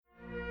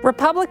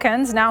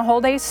Republicans now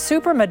hold a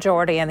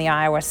supermajority in the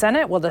Iowa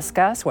Senate. We'll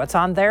discuss what's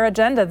on their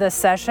agenda this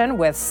session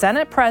with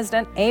Senate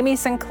President Amy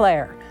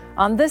Sinclair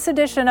on this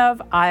edition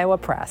of Iowa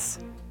Press.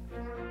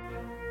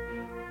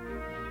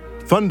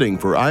 Funding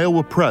for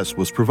Iowa Press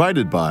was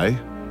provided by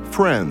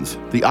Friends,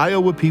 the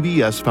Iowa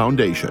PBS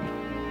Foundation,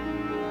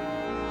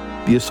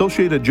 the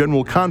Associated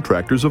General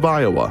Contractors of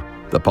Iowa,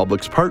 the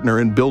public's partner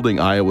in building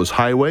Iowa's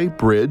highway,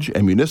 bridge,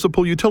 and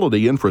municipal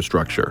utility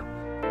infrastructure.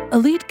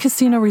 Elite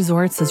Casino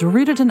Resorts is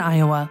rooted in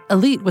Iowa.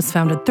 Elite was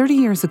founded 30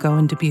 years ago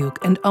in Dubuque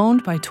and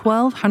owned by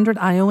 1,200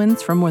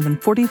 Iowans from more than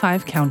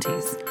 45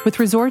 counties. With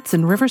resorts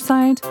in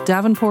Riverside,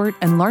 Davenport,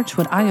 and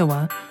Larchwood,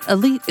 Iowa,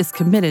 Elite is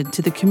committed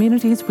to the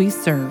communities we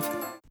serve.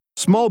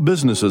 Small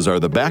businesses are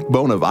the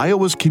backbone of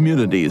Iowa's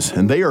communities,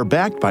 and they are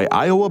backed by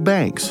Iowa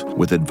banks.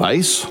 With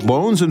advice,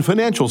 loans, and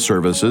financial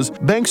services,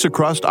 banks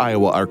across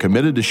Iowa are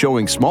committed to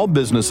showing small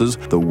businesses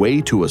the way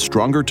to a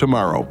stronger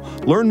tomorrow.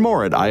 Learn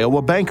more at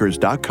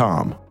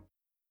iowabankers.com.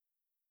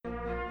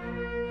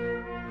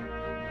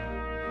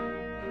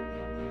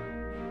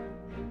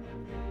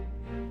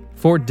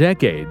 For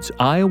decades,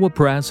 Iowa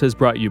Press has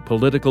brought you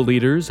political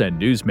leaders and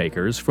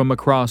newsmakers from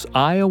across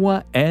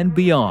Iowa and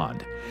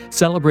beyond,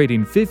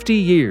 celebrating 50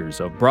 years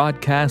of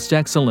broadcast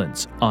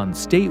excellence on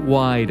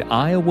statewide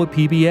Iowa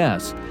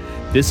PBS.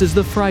 This is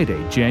the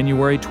Friday,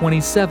 January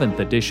 27th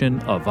edition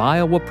of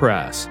Iowa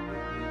Press.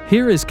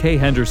 Here is Kay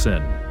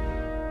Henderson.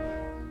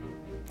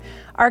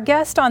 Our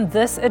guest on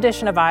this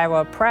edition of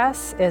Iowa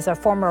Press is a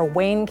former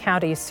Wayne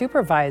County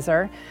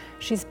supervisor.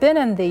 She's been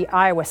in the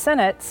Iowa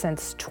Senate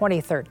since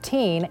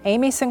 2013.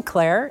 Amy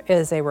Sinclair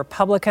is a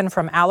Republican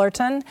from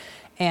Allerton,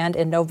 and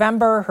in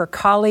November, her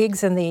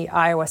colleagues in the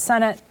Iowa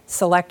Senate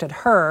selected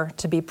her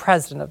to be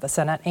president of the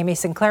Senate. Amy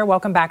Sinclair,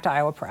 welcome back to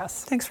Iowa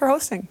Press. Thanks for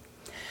hosting.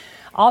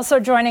 Also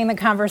joining the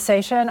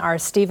conversation are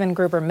Stephen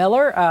Gruber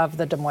Miller of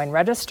the Des Moines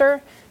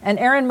Register and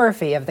Aaron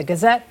Murphy of the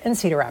Gazette in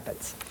Cedar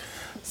Rapids.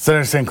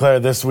 Senator Sinclair,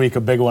 this week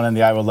a big one in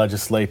the Iowa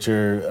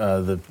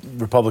legislature, the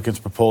Republicans'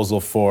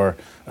 proposal for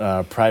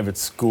private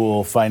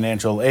school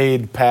financial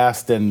aid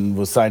passed and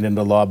was signed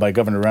into law by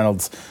Governor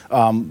Reynolds.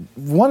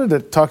 Wanted to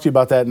talk to you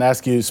about that and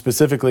ask you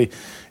specifically,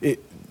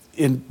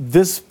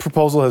 this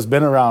proposal has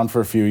been around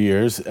for a few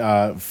years,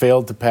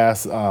 failed to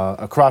pass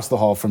across the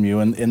hall from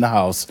you in the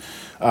House,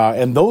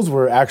 and those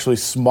were actually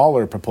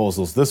smaller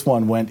proposals. This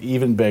one went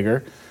even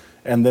bigger.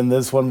 And then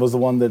this one was the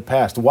one that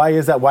passed. Why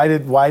is that?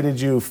 Why did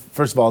you,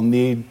 first of all,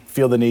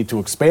 feel the need to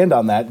expand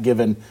on that,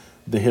 given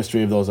the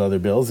history of those other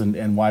bills,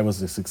 and why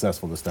was it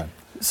successful this time?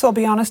 So I'll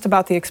be honest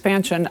about the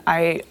expansion.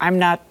 I'm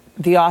not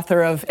the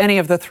author of any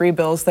of the three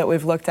bills that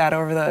we've looked at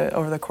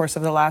over the course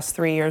of the last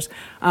 3 years.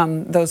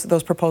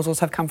 Those proposals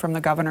have come from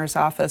the governor's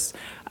office.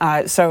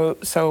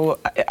 So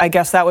I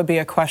guess that would be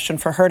a question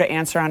for her to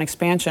answer on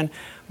expansion.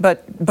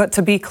 But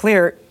to be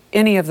clear,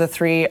 any of the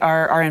three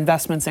are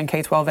investments in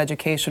K-12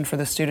 education for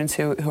the students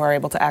who are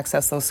able to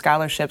access those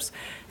scholarships.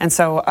 And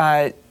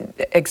so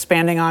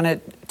expanding on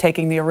it,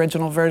 taking the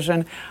original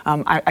version,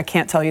 I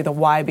can't tell you the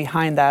why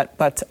behind that,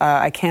 but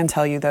I can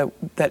tell you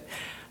that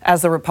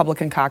as the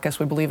Republican caucus,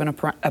 we believe in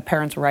a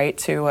parent's right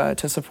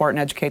to support and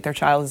educate their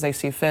child as they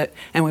see fit,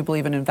 and we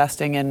believe in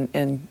investing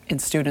in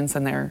students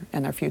and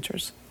their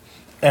futures.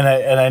 And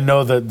I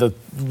know that the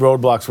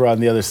roadblocks were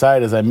on the other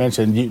side, as I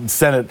mentioned. The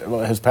Senate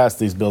has passed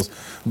these bills.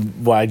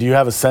 Why? Do you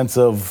have a sense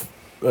of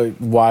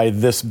why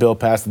this bill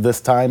passed this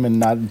time and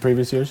not in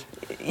previous years?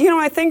 You know,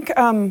 I think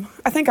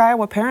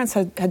Iowa parents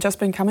had just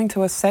been coming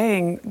to us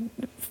saying,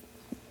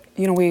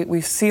 you know,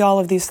 we see all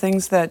of these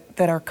things that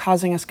are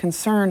causing us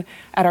concern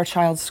at our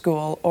child's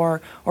school,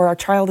 or our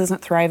child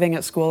isn't thriving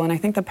at school. And I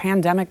think the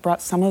pandemic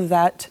brought some of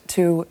that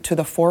to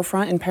the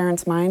forefront in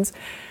parents' minds.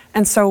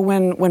 And so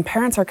when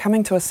parents are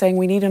coming to us saying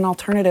we need an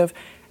alternative,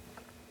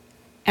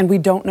 and we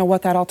don't know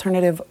what that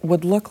alternative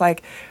would look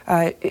like,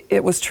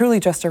 it was truly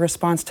just a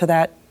response to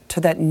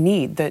that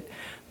need,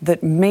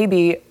 that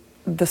maybe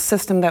the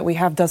system that we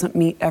have doesn't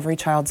meet every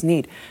child's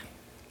need.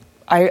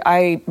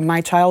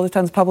 My child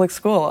attends public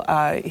school.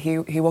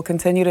 He will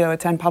continue to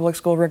attend public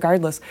school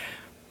regardless.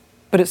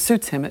 But it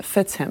suits him, it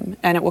fits him,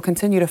 and it will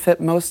continue to fit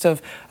most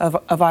of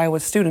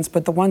Iowa's students.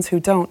 But the ones who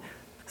don't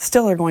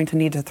still are going to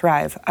need to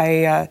thrive.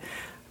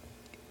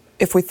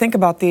 If we think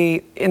about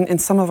in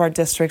some of our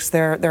districts,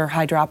 there are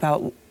high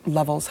dropout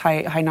levels,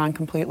 high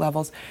non-complete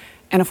levels,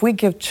 and if we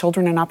give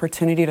children an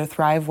opportunity to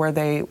thrive where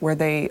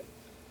they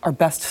are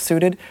best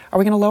suited, are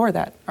we going to lower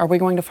that? Are we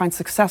going to find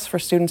success for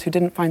students who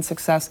didn't find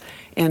success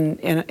in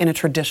a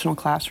traditional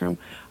classroom?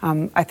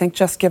 I think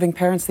just giving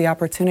parents the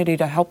opportunity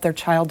to help their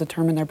child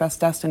determine their best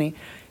destiny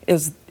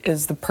is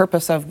the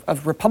purpose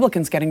of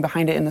Republicans getting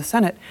behind it in the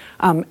Senate.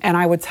 And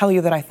I would tell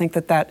you that I think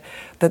that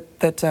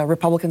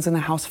Republicans in the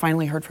House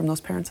finally heard from those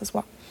parents as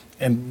well.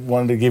 And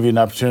wanted to give you an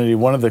opportunity.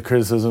 One of the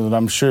criticisms, and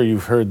I'm sure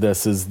you've heard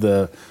this, is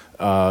the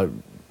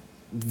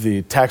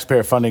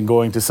taxpayer funding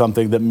going to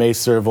something that may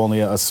serve only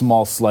a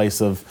small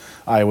slice of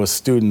Iowa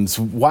students.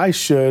 Why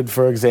should,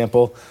 for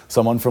example,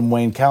 someone from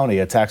Wayne County,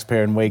 a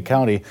taxpayer in Wayne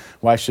County,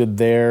 why should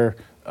their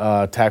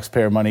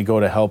taxpayer money go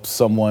to help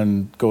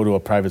someone go to a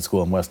private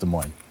school in West Des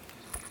Moines?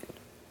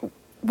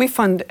 We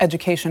fund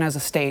education as a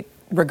state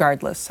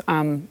regardless.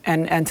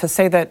 And to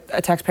say that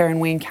a taxpayer in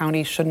Wayne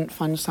County shouldn't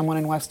fund someone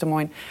in West Des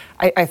Moines,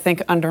 I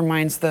think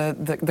undermines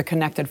the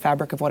connected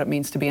fabric of what it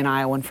means to be an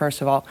Iowan,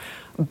 first of all.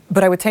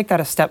 But I would take that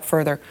a step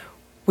further.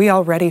 We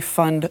already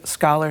fund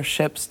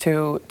scholarships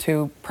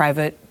to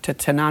private,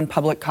 to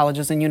non-public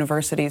colleges and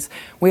universities.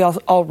 We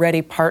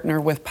already partner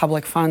with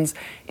public funds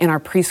in our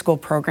preschool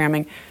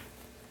programming.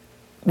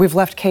 We've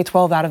left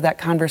K-12 out of that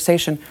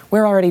conversation.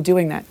 We're already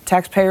doing that.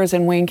 Taxpayers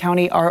in Wayne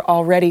County are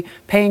already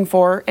paying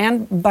for,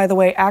 and by the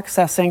way,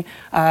 accessing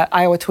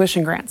Iowa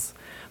tuition grants.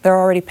 They're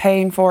already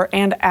paying for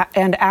and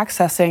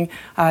accessing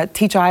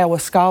Teach Iowa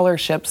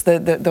scholarships,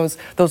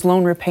 those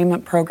loan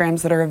repayment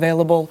programs that are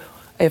available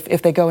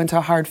if they go into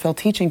a hard-fill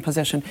teaching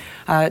position.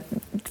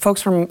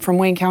 Folks from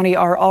Wayne County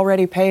are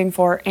already paying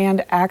for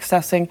and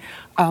accessing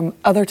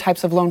other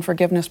types of loan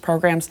forgiveness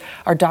programs.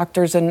 Our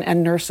doctors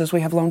and nurses,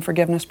 we have loan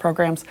forgiveness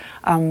programs.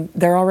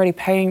 They're already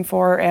paying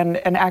for and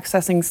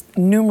accessing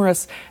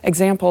numerous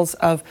examples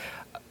of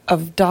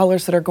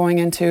dollars that are going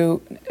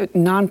into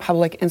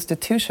non-public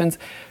institutions.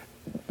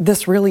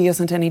 This really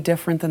isn't any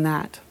different than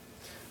that.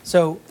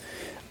 So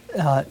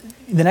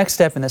the next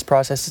step in this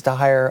process is to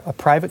hire a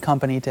private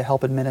company to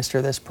help administer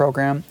this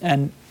program.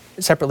 And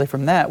separately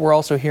from that, we're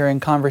also hearing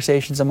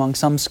conversations among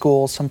some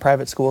schools, some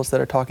private schools, that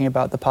are talking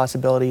about the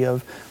possibility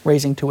of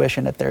raising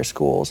tuition at their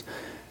schools.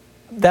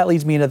 That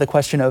leads me to the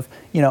question of,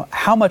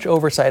 how much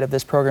oversight of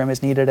this program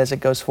is needed as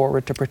it goes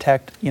forward to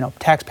protect,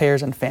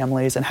 taxpayers and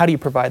families, and how do you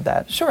provide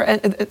that? Sure,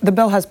 the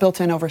bill has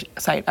built-in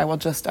oversight. I will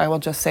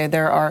just say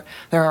there are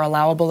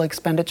allowable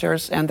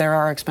expenditures, and there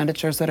are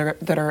expenditures that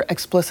are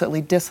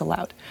explicitly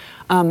disallowed.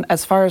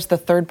 As far as the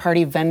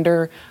third-party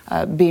vendor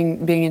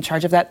being in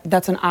charge of that,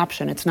 that's an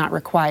option. It's not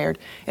required.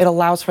 It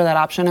allows for that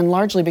option, and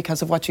largely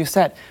because of what you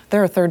said,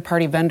 there are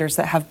third-party vendors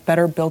that have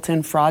better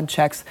built-in fraud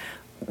checks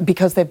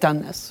because they've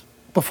done this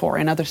before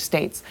in other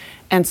states.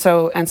 And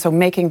so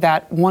making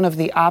that one of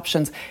the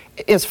options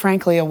is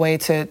frankly a way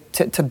to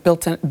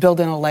build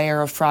in a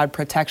layer of fraud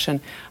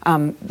protection.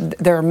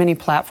 There are many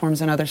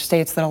platforms in other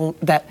states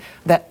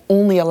that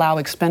only allow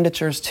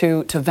expenditures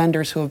to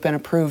vendors who have been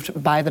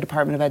approved by the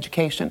Department of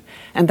Education.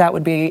 And that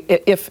would be,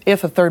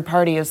 if a third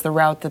party is the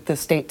route that the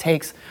state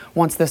takes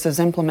once this is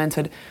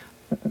implemented,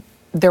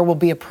 there will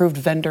be approved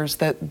vendors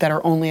that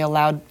are only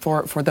allowed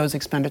for those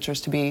expenditures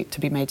to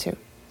be made to.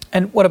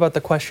 And what about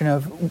the question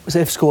of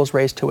if schools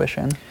raise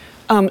tuition?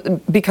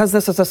 Because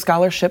this is a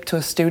scholarship to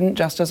a student,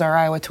 just as our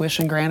Iowa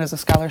tuition grant is a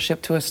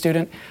scholarship to a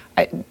student,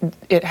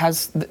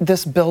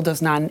 this bill does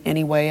not in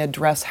any way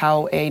address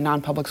how a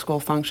non-public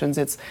school functions.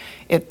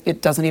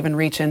 It doesn't even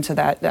reach into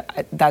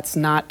that. That's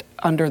not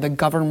under the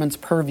government's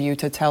purview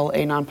to tell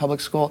a non-public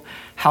school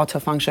how to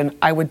function.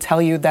 I would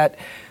tell you that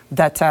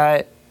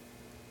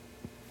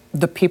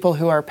the people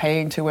who are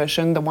paying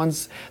tuition, the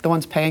ones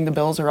paying the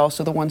bills, are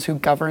also the ones who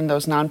govern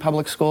those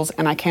non-public schools.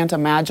 And I can't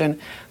imagine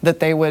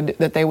that they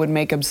would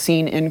make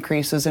obscene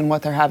increases in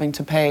what they're having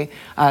to pay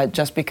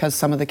just because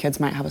some of the kids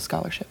might have a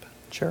scholarship.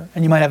 Sure.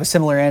 And you might have a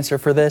similar answer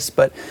for this,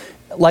 but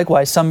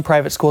likewise, some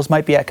private schools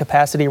might be at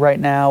capacity right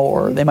now,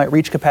 or they might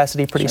reach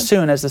capacity pretty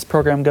soon as this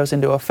program goes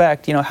into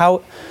effect.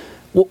 How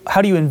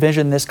do you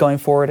envision this going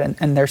forward,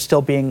 and there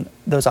still being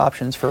those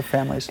options for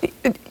families?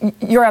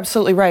 You're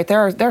absolutely right.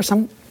 There are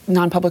some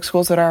non-public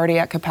schools that are already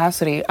at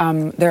capacity.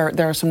 There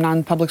are some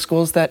non-public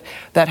schools that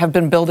have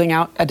been building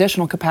out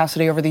additional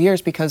capacity over the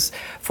years because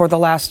for the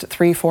last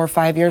 3, 4,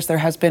 5 years there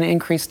has been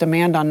increased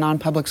demand on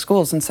non-public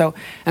schools, and so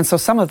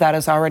some of that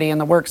is already in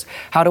the works.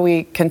 How do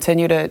we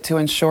continue to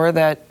ensure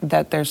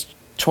that there's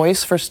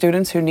choice for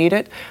students who need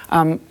it?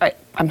 I'm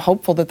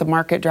hopeful that the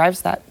market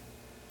drives that.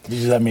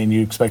 Does that mean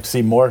you expect to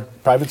see more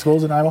private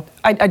schools in Iowa?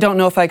 I don't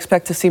know if I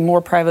expect to see more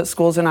private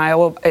schools in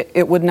Iowa.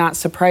 It would not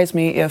surprise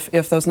me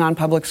if those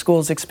non-public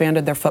schools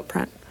expanded their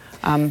footprint,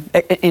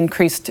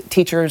 increased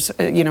teachers,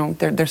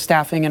 their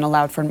staffing, and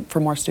allowed for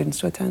more students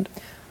to attend.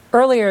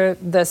 Earlier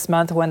this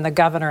month, when the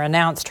governor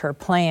announced her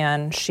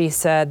plan, she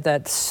said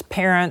that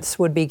parents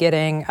would be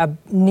getting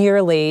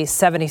nearly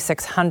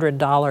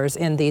 $7,600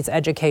 in these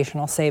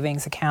educational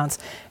savings accounts,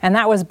 and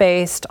that was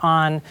based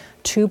on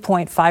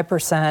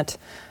 2.5%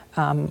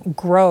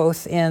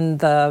 growth in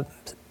the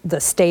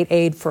state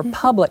aid for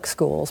public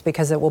schools,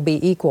 because it will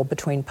be equal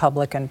between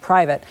public and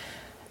private.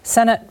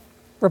 Senate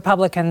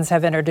Republicans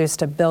have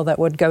introduced a bill that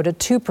would go to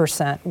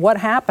 2%. What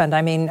happened?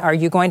 I mean, are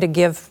you going to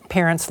give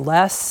parents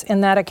less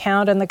in that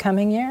account in the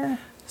coming year?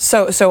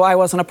 So I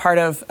wasn't a part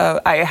of,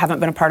 I haven't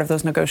been a part of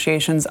those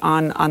negotiations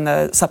on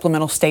the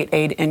supplemental state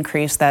aid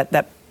increase,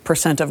 that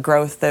percent of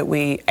growth that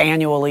we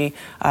annually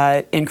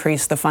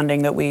increase the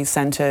funding that we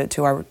send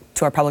to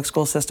our public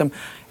school system.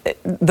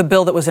 The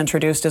bill that was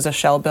introduced is a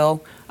shell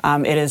bill.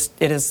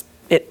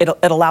 It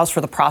allows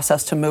for the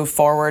process to move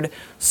forward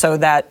so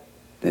that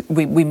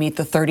we meet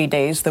the 30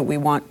 days that we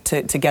want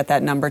to get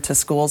that number to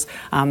schools.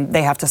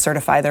 They have to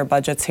certify their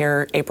budgets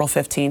here April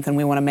 15th, and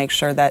we want to make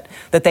sure that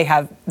they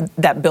have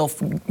that bill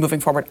moving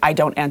forward. I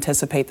don't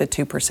anticipate that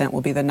 2%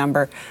 will be the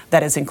number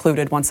that is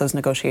included once those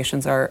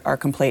negotiations are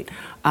complete.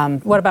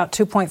 What about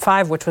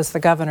 2.5, which was the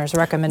governor's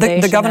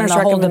recommendation? The governor's and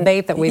the whole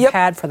debate that we've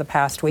had for the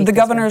past week. The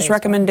governor's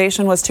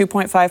recommendation was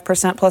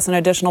 2.5% plus an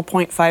additional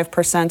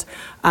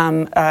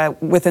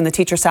 0.5% within the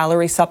teacher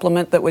salary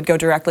supplement that would go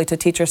directly to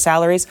teacher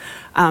salaries.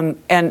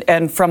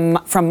 And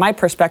from my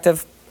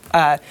perspective,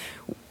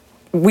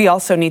 we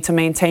also need to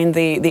maintain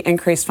the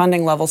increased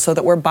funding level so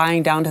that we're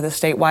buying down to the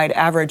statewide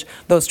average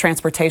those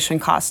transportation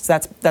costs.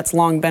 That's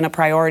long been a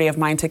priority of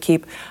mine, to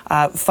keep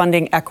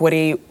funding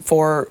equity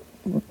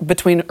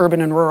between urban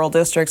and rural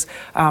districts,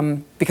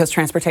 because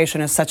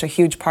transportation is such a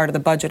huge part of the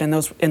budget in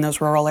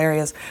those rural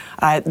areas.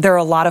 There are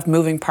a lot of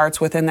moving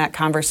parts within that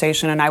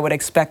conversation, and I would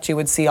expect you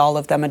would see all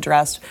of them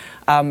addressed.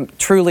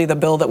 Truly, the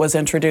bill that was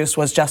introduced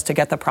was just to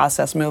get the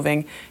process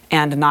moving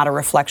and not a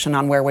reflection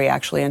on where we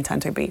actually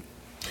intend to be.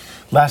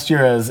 Last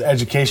year, as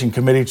Education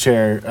Committee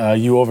Chair,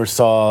 you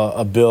oversaw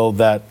a bill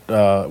that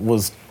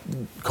was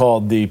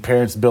called the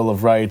Parents' Bill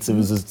of Rights. It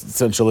was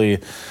essentially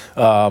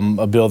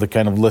a bill that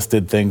kind of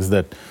listed things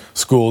that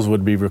schools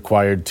would be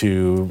required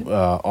to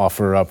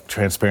offer up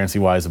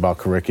transparency-wise about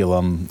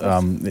curriculum,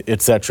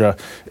 et cetera.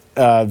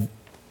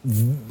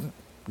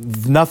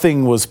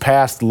 Nothing was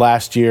passed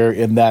last year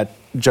in that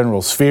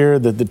general sphere.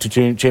 The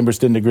two chambers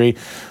didn't agree.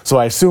 So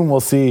I assume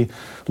we'll see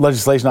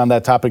legislation on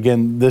that topic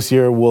again this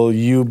year. Will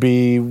you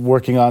be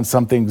working on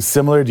something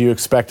similar? Do you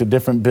expect a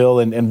different bill?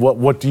 And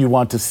what do you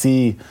want to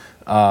see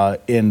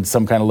in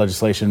some kind of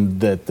legislation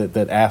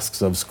that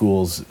asks of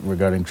schools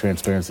regarding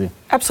transparency?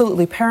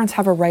 Absolutely. Parents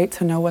have a right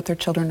to know what their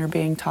children are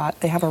being taught.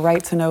 They have a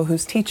right to know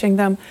who's teaching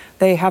them.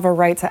 They have a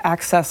right to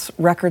access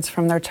records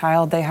from their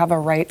child. They have a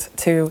right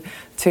to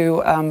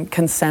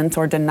consent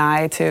or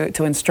deny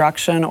to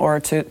instruction or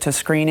to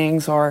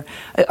screenings or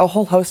a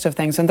whole host of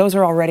things. And those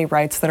are already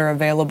rights that are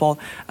available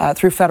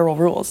through federal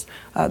rules.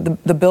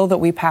 The bill that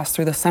we passed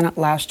through the Senate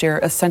last year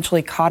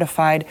essentially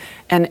codified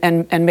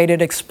and made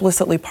it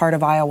explicitly part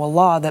of Iowa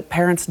law that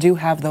parents do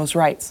have those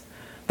rights.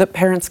 That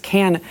parents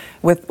can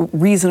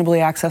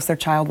reasonably access their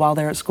child while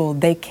they're at school.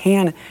 They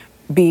can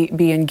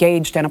be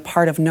engaged and a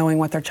part of knowing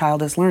what their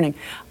child is learning.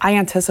 I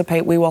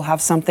anticipate we will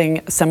have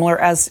something similar,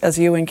 as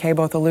you and Kay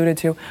both alluded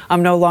to.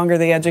 I'm no longer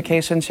the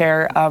education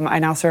chair. I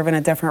now serve in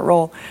a different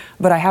role.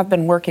 But I have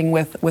been working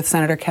with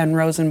Senator Ken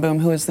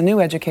Rosenboom, who is the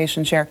new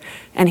education chair,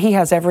 and he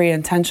has every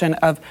intention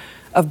of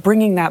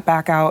bringing that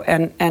back out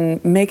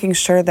and making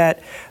sure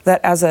that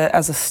as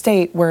a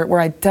state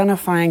we're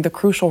identifying the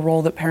crucial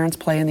role that parents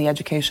play in the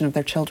education of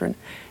their children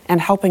and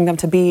helping them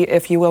to be,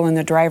 if you will, in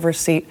the driver's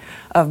seat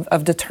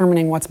of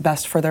determining what's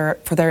best for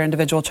their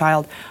individual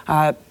child.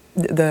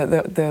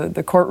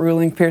 The court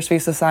ruling, Pierce v.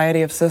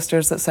 Society of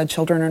Sisters, that said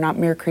children are not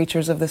mere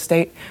creatures of the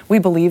state, we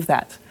believe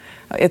that.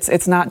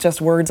 It's not just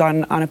words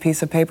on a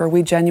piece of paper.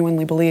 We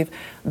genuinely believe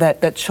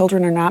that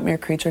children are not mere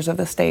creatures of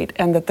the state,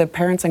 and that the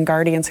parents and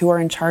guardians who are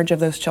in charge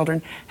of those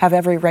children have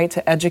every right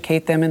to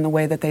educate them in the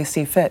way that they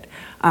see fit.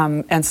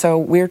 And so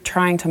we're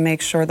trying to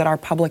make sure that our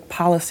public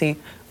policy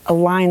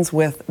aligns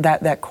with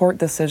that court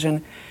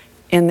decision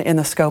in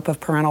the scope of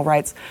parental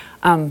rights.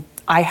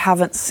 I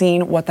haven't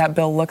seen what that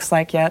bill looks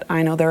like yet.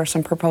 I know there are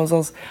some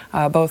proposals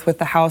both with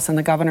the House and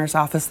the governor's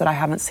office that I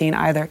haven't seen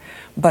either.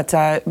 But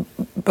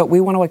we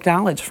want to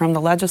acknowledge from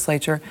the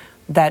legislature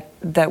that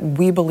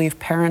we believe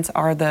parents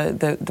are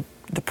the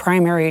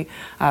primary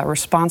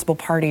responsible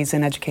parties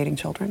in educating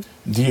children.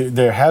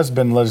 There has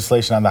been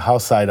legislation on the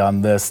House side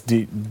on this.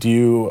 Do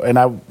you,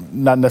 and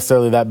not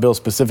necessarily that bill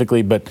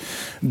specifically, but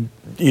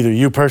either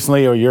you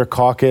personally or your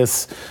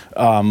caucus,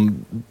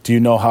 do you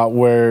know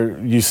where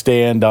you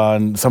stand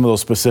on some of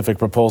those specific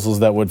proposals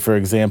that would, for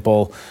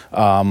example,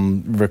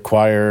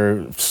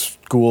 require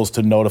schools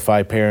to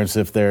notify parents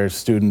if their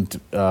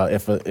student,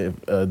 if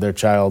their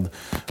child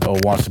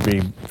wants to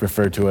be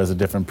referred to as a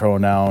different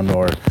pronoun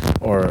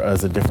or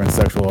as a different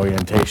sexual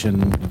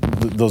orientation?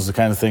 Those are the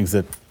kind of things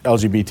that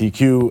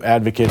LGBTQ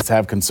advocates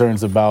have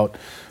concerns about.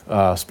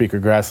 Speaker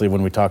Grassley,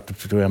 when we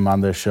talked to him on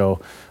this show,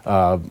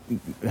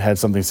 had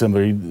something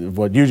similar.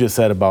 What you just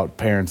said about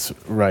parents'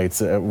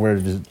 rights, where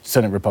do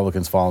Senate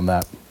Republicans fall on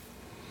that?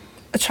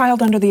 A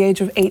child under the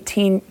age of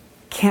 18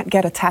 can't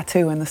get a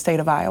tattoo in the state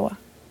of Iowa.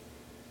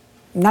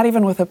 Not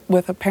even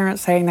with a parent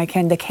saying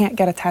they can't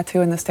get a tattoo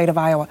in the state of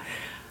Iowa.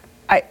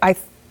 I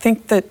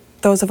think that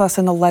those of us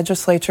in the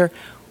legislature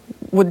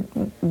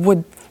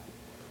would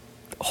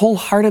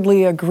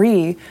wholeheartedly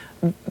agree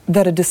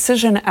that a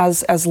decision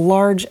as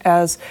large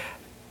as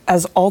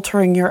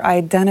altering your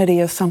identity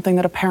is something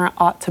that a parent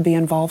ought to be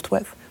involved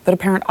with, that a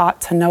parent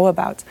ought to know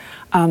about.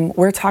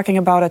 We're talking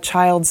about a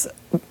child's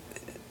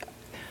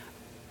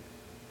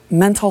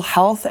mental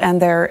health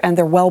and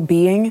their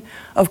well-being.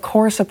 Of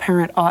course a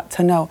parent ought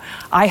to know.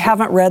 I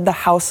haven't read the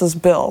House's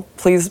bill.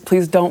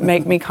 Please don't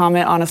make me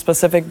comment on a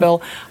specific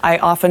bill. I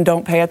often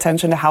don't pay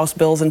attention to House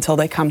bills until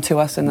they come to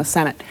us in the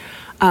Senate.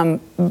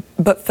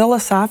 But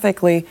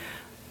philosophically,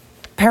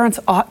 Parents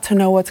ought to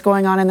know what's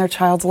going on in their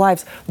child's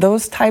lives.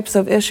 Those types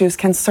of issues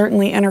can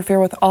certainly interfere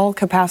with all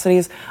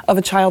capacities of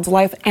a child's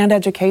life and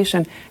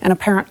education, and a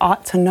parent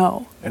ought to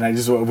know. And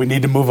we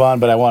need to move on,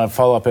 but I want to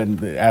follow up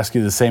and ask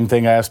you the same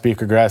thing I asked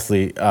Speaker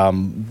Grassley.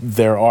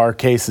 There are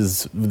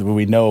cases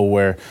we know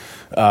where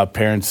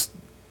parents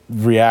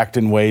react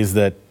in ways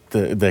that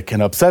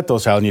can upset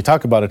those child. And you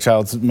talk about a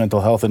child's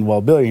mental health and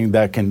well-being,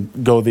 that can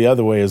go the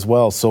other way as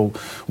well. So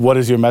what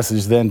is your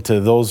message then to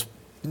those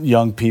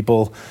young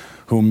people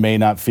who may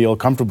not feel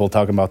comfortable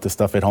talking about this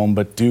stuff at home,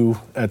 but do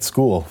at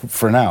school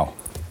for now?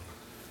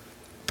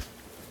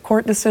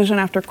 Court decision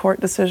after court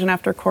decision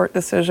after court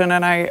decision,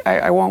 and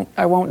I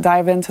won't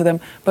dive into them,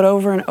 but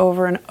over and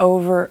over and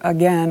over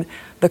again,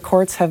 the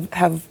courts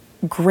have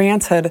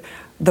granted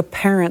the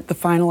parent the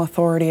final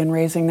authority in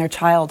raising their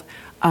child.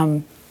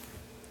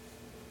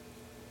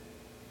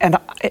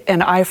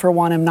 And I, for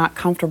one, am not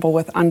comfortable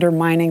with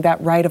undermining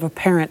that right of a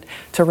parent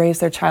to raise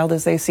their child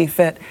as they see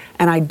fit.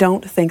 And I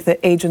don't think that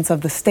agents of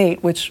the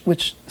state,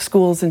 which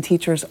schools and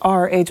teachers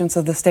are agents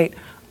of the state,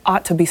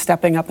 ought to be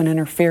stepping up and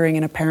interfering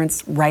in a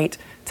parent's right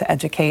to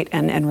educate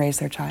and raise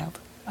their child.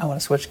 I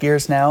want to switch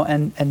gears now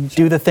and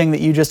do the thing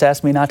that you just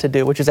asked me not to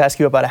do, which is ask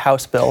you about a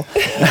House bill.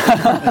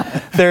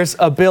 There's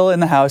a bill in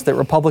the House that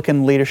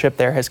Republican leadership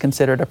there has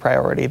considered a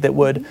priority that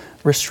would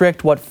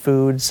restrict what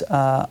foods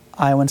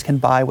Iowans can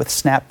buy with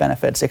SNAP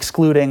benefits,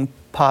 excluding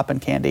pop and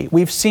candy.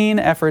 We've seen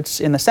efforts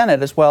in the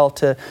Senate as well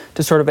to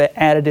sort of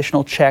add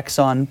additional checks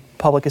on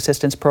public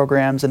assistance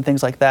programs and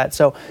things like that.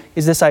 So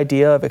is this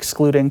idea of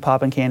excluding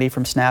pop and candy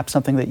from SNAP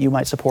something that you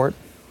might support?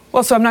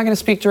 Well, so I'm not going to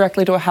speak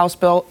directly to a House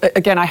bill.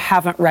 Again, I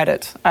haven't read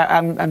it.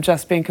 I'm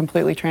just being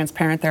completely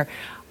transparent there.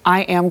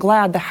 I am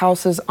glad the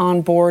House is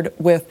on board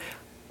with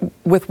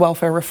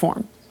welfare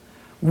reform.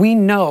 We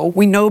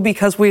know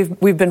because we've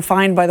been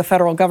fined by the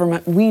federal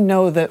government, we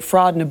know that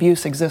fraud and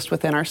abuse exist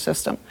within our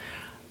system.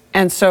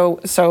 And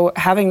so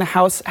having the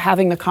House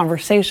having the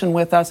conversation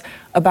with us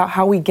about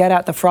how we get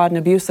at the fraud and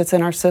abuse that's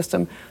in our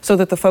system so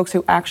that the folks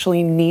who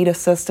actually need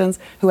assistance,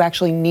 who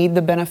actually need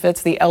the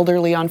benefits, the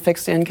elderly on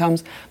fixed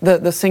incomes,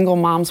 the single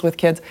moms with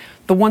kids,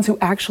 the ones who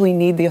actually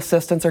need the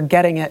assistance are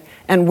getting it.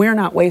 And we're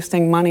not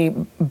wasting money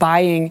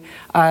buying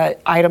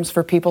items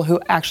for people who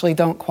actually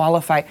don't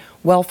qualify.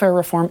 Welfare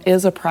reform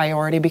is a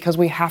priority because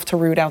we have to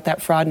root out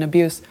that fraud and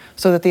abuse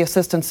so that the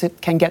assistance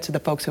can get to the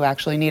folks who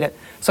actually need it.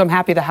 So I'm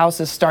happy the House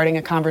is starting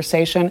a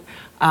conversation.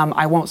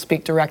 I won't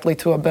speak directly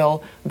to a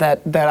bill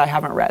that I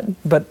haven't read.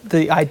 But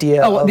the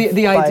idea of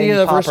the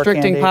idea of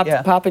restricting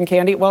pop and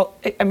candy, well,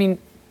 I mean,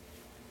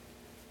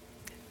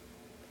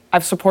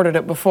 I've supported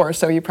it before,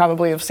 so you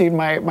probably have seen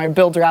my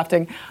bill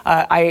drafting.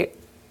 I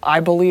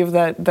believe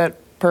that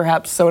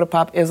perhaps soda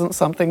pop isn't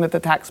something that the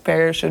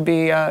taxpayer should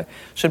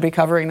be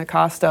covering the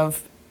cost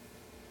of.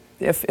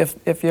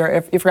 If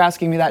you're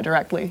asking me that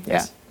directly,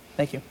 yes. Yeah.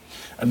 Thank you.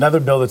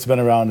 Another bill that's been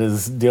around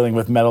is dealing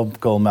with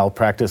medical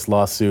malpractice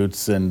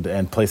lawsuits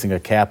and placing a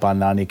cap on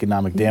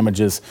non-economic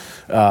damages.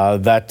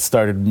 That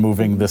started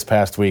moving this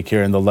past week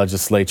here in the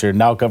legislature.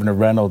 Now Governor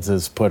Reynolds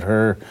has put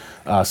her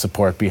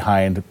support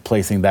behind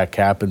placing that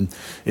cap. And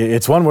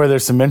it's one where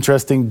there's some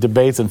interesting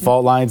debates and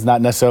fault lines,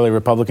 not necessarily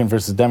Republican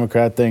versus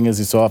Democrat thing, as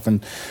you so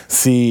often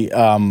see.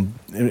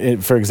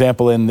 For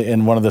example,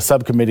 in one of the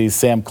subcommittees,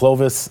 Sam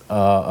Clovis,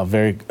 a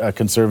very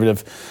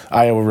conservative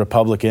Iowa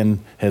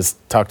Republican, has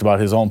talked about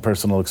his own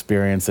personal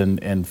experience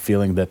and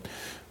feeling that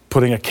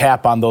putting a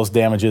cap on those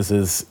damages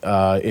is,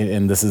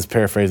 and this is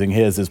paraphrasing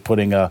his, is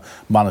putting a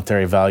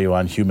monetary value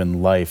on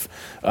human life.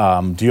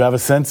 Do you have a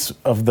sense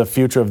of the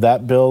future of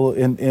that bill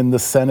in the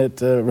Senate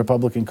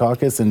Republican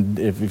caucus, and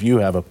if you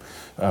have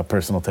a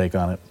personal take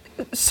on it?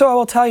 So I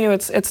will tell you,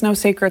 it's no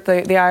secret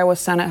the Iowa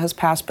Senate has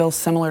passed bills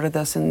similar to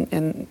this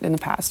in the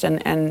past,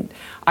 and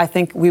I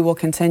think we will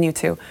continue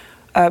to.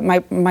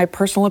 My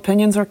personal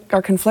opinions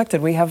are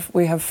conflicted. We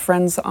have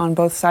friends on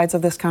both sides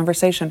of this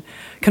conversation.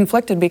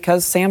 Conflicted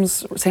because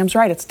Sam's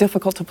right. It's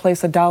difficult to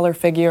place a dollar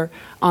figure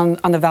on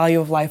the value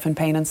of life and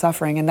pain and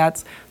suffering, and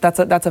that's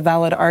a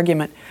valid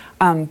argument.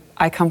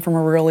 I come from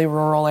a really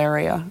rural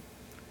area.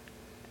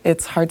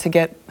 It's hard to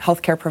get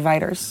healthcare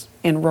providers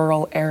in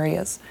rural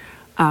areas.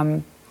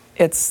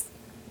 That's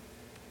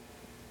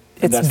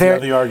the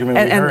other argument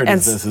we heard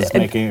is this is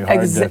making it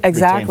hard to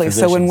exactly. retain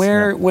So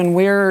physicians. when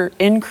we're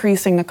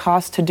increasing the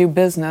cost to do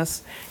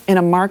business in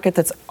a market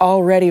that's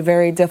already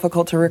very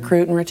difficult to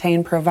recruit and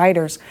retain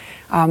providers,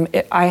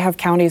 I have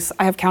counties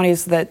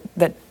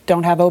that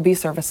don't have OB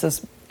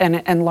services,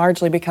 and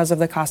largely because of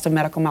the cost of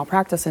medical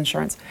malpractice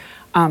insurance.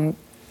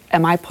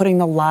 Am I placing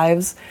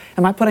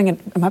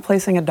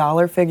a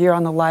dollar figure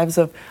on the lives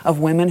of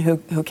women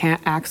who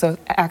can't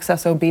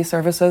access OB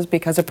services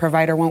because a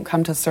provider won't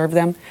come to serve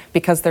them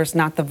because there's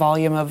not the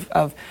volume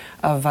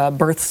of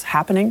births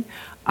happening?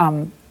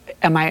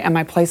 Am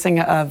I placing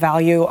a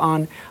value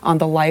on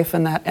the life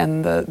and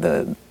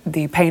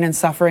the pain and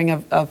suffering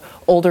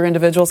of older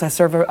individuals? I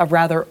serve a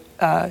rather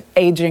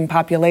aging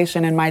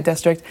population in my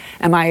district.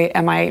 Am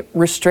I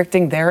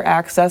restricting their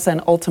access and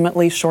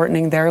ultimately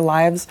shortening their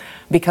lives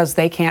because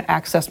they can't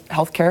access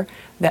health care?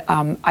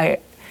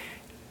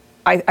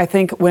 I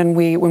think when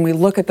we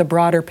look at the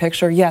broader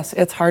picture, yes,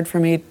 it's hard for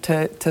me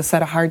to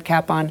set a hard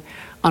cap on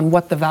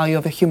what the value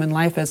of a human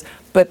life is,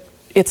 but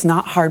it's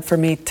not hard for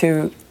me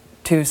to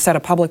set a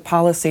public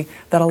policy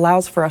that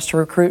allows for us to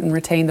recruit and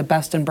retain the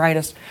best and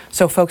brightest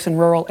so folks in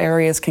rural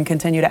areas can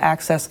continue to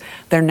access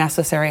their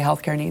necessary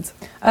healthcare needs.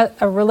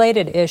 A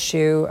related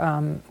issue,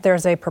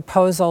 there's a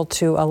proposal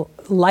to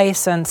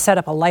set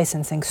up a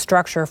licensing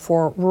structure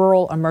for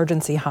rural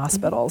emergency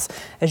hospitals.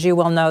 As you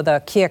well know,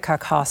 the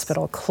Keokuk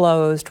Hospital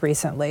closed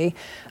recently.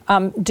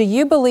 Do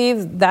you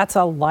believe that's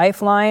a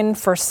lifeline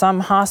for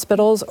some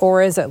hospitals,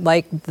 or is it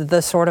like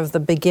the sort of the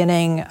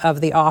beginning of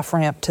the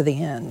off-ramp to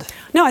the end?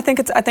 No, I think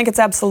it's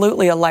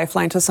absolutely a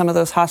lifeline to some of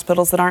those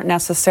hospitals that aren't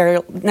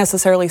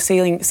necessarily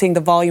seeing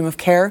the volume of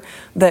care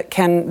that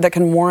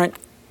can warrant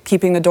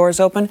keeping the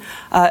doors open.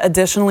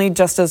 Additionally,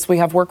 just as we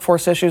have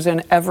workforce issues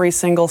in every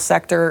single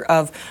sector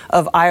of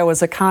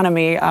Iowa's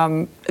economy,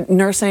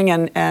 nursing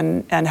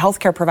and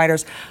healthcare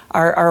providers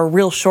are a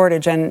real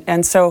shortage.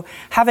 And so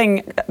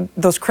having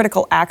those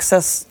critical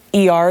access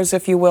ERs,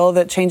 if you will,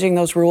 that changing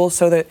those rules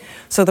so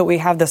that we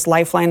have this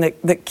lifeline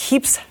that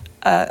keeps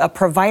a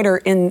provider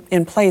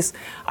in place,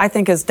 I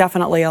think is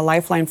definitely a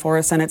lifeline for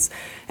us, and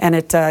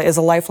it is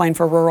a lifeline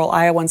for rural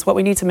Iowans. What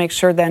we need to make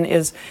sure then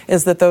is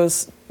that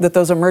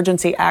those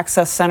emergency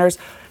access centers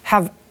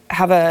have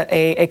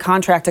a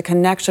contract, a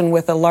connection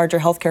with a larger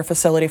healthcare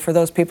facility for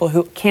those people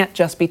who can't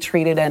just be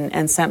treated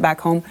and sent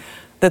back home,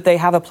 that they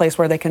have a place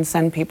where they can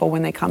send people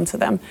when they come to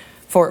them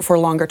for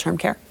longer term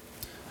care.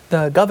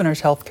 The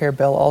governor's health care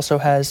bill also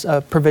has a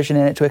provision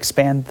in it to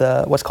expand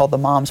what's called the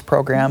MOMS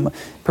program,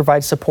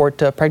 provides support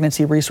to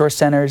pregnancy resource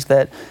centers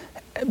that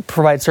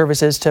provide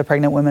services to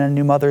pregnant women and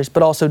new mothers,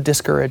 but also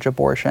discourage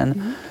abortion.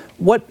 Mm-hmm.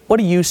 What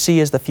do you see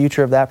as the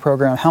future of that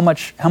program? How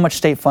much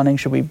state funding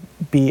should we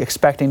be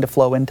expecting to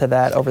flow into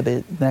that over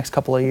the next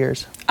couple of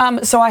years?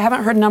 So I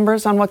haven't heard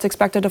numbers on what's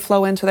expected to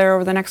flow into there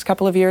over the next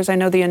couple of years. I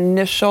know the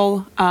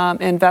initial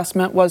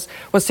investment was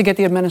to get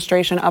the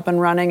administration up and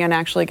running and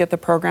actually get the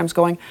programs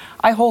going.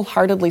 I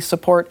wholeheartedly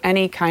support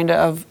any kind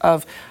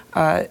of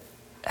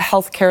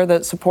health care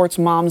that supports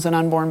moms and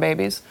unborn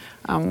babies.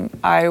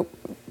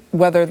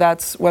 Whether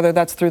that's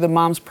through the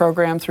MOMS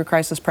program, through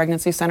crisis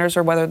pregnancy centers,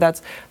 or whether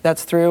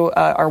that's through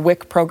our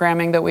WIC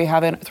programming that we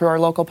have through our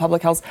local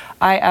public health,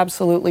 I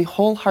absolutely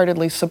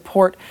wholeheartedly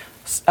support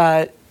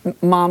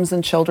moms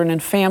and children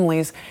and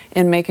families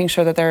in making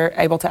sure that they're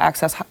able to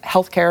access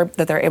health care,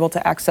 that they're able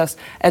to access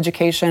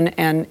education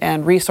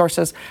and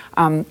resources.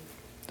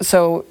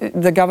 So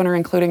the governor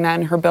including that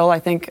in her bill, I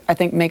think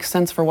makes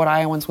sense for what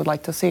Iowans would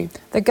like to see.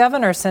 The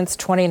governor since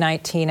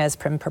 2019 has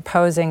been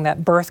proposing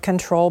that birth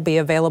control be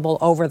available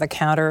over the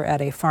counter at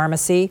a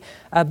pharmacy.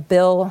 A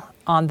bill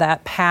on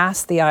that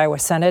passed the Iowa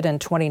Senate in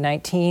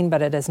 2019,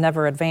 but it has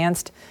never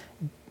advanced.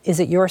 Is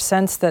it your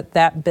sense that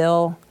that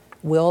bill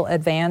will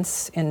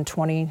advance in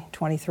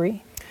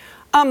 2023?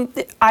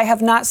 I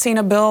have not seen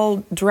a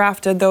bill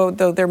drafted, though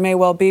there may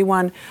well be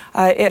one.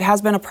 It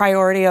has been a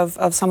priority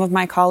of some of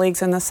my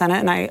colleagues in the Senate,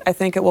 and I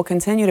think it will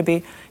continue to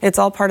be. It's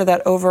all part of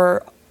that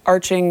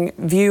overarching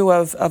view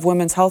of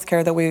women's health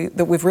care that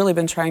we've really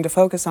been trying to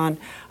focus on.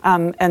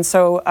 And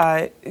so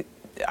I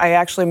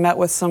actually met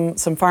with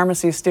some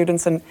pharmacy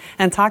students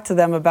and talked to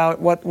them about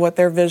what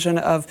their vision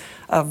of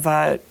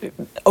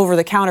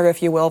over-the-counter,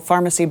 if you will,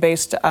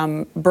 pharmacy-based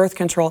birth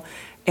control.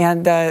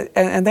 And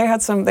they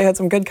had some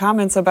good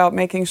comments about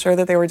making sure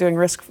that they were doing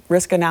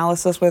risk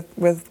analysis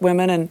with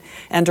women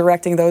and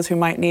directing those who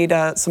might need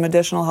some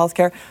additional health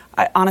care.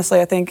 Honestly,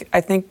 I think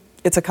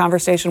it's a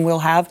conversation we'll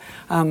have.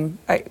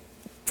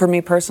 For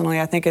me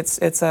personally, I think it's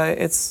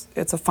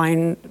a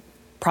fine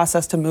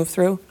process to move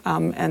through.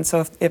 And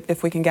so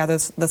if we can gather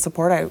the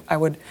support, I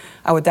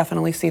would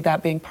definitely see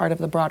that being part of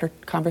the broader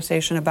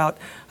conversation about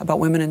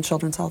women and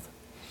children's health.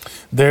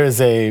 There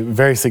is a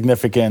very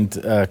significant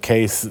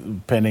case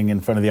pending in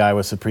front of the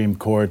Iowa Supreme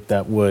Court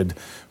that would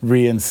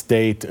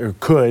reinstate, or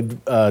could,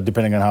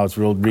 depending on how it's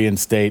ruled,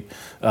 reinstate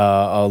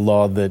a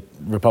law that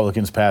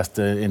Republicans passed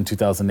in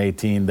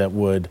 2018 that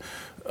would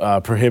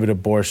prohibit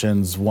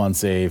abortions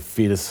once a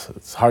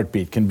fetus's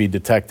heartbeat can be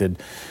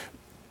detected.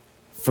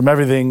 From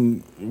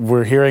everything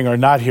we're hearing or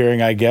not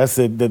hearing, I guess,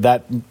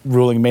 that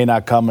ruling may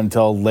not come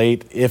until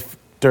late, if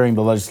during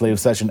the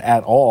legislative session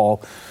at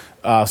all.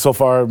 So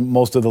far,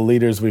 most of the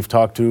leaders we've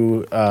talked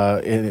to,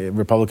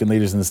 Republican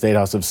leaders in the State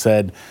House, have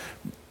said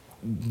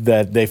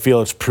that they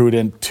feel it's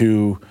prudent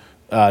to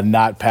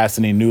not pass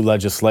any new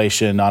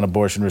legislation on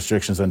abortion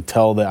restrictions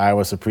until the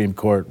Iowa Supreme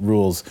Court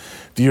rules.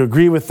 Do you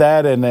agree with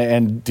that?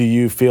 And do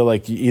you feel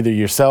like either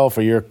yourself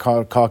or your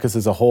caucus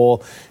as a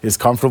whole is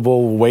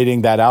comfortable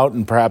waiting that out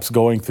and perhaps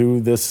going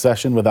through this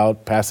session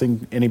without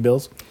passing any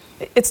bills?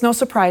 It's no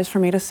surprise for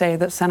me to say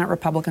that Senate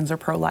Republicans are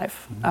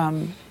pro-life.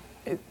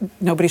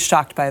 Nobody's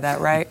shocked by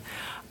that, right?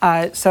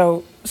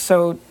 So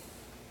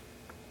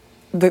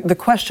the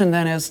question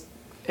then is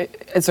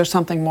there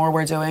something more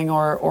we're doing,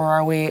 or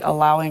are we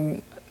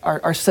allowing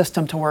our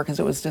system to work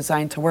as it was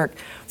designed to work?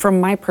 From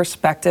my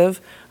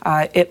perspective,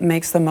 it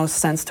makes the most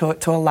sense to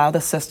allow the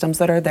systems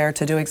that are there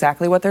to do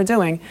exactly what they're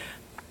doing,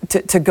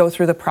 to go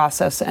through the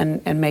process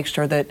and make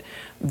sure that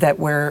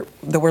we're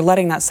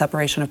letting that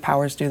separation of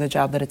powers do the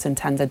job that it's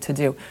intended to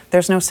do.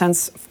 There's no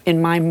sense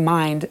in my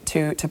mind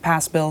to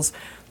pass bills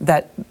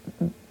that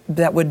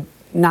would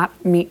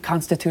not meet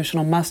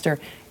constitutional muster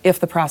if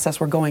the process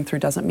we're going through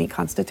doesn't meet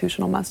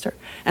constitutional muster.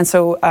 And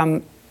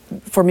so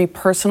for me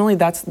personally,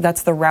 that's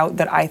the route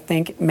that I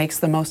think makes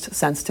the most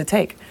sense to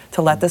take,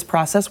 to let this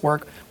process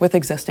work with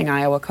existing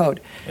Iowa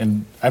code.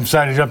 And I'm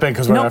sorry to jump in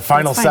because we're in our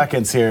final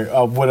seconds here.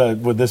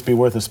 Would this be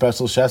worth a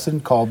special session,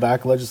 call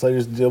back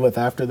legislators to deal with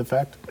after the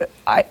fact?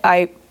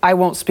 I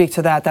won't speak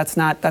to that. That's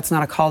not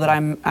a call that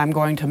I'm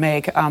going to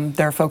make.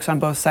 There are folks on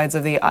both sides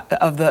of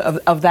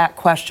that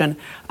question,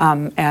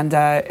 and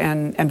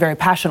very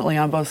passionately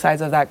on both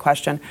sides of that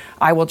question.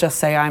 I will just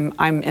say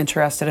I'm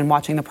interested in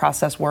watching the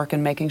process work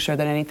and making sure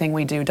that anything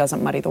we do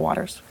doesn't muddy the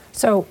waters.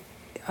 So,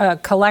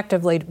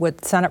 collectively,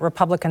 would Senate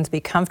Republicans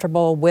be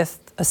comfortable with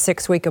a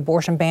 6-week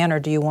abortion ban, or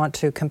do you want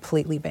to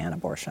completely ban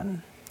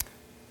abortion?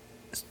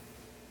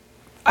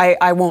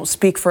 I won't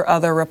speak for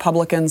other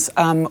Republicans.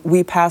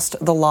 We passed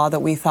the law that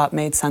we thought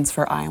made sense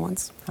for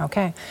Iowans.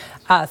 Okay.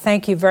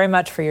 Thank you very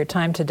much for your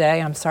time today.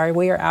 I'm sorry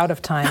we are out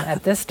of time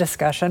at this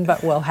discussion,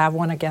 but we'll have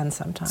one again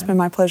sometime. It's been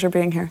my pleasure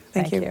being here.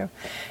 Thank you.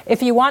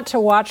 If you want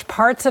to watch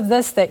parts of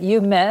this that you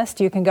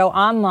missed, you can go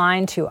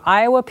online to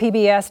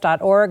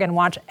iowapbs.org and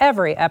watch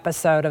every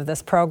episode of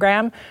this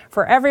program.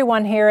 For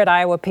everyone here at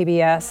Iowa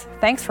PBS,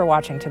 thanks for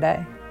watching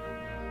today.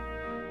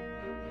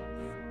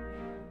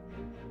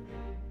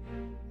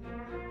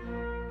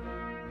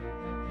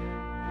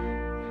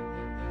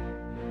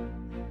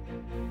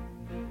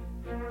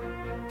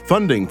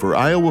 Funding for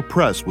Iowa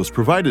Press was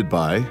provided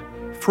by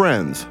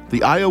Friends,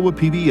 the Iowa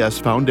PBS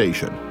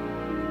Foundation,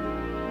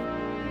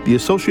 the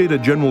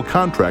Associated General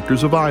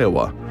Contractors of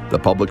Iowa, the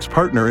public's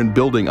partner in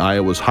building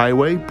Iowa's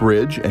highway,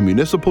 bridge, and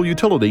municipal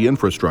utility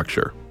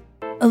infrastructure.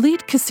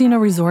 Elite Casino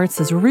Resorts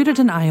is rooted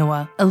in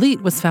Iowa.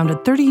 Elite was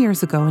founded 30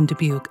 years ago in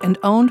Dubuque and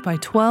owned by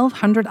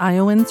 1,200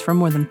 Iowans from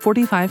more than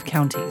 45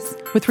 counties.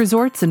 With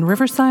resorts in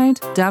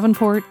Riverside,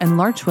 Davenport, and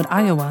Larchwood,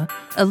 Iowa,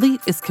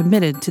 Elite is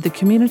committed to the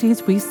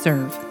communities we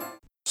serve.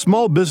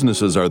 Small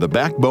businesses are the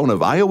backbone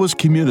of Iowa's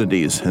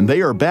communities, and they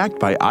are backed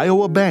by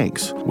Iowa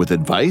banks. With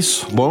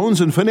advice,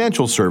 loans, and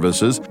financial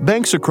services,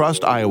 banks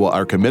across Iowa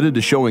are committed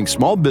to showing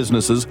small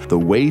businesses the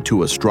way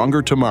to a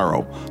stronger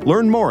tomorrow.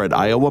 Learn more at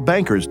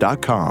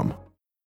iowabankers.com.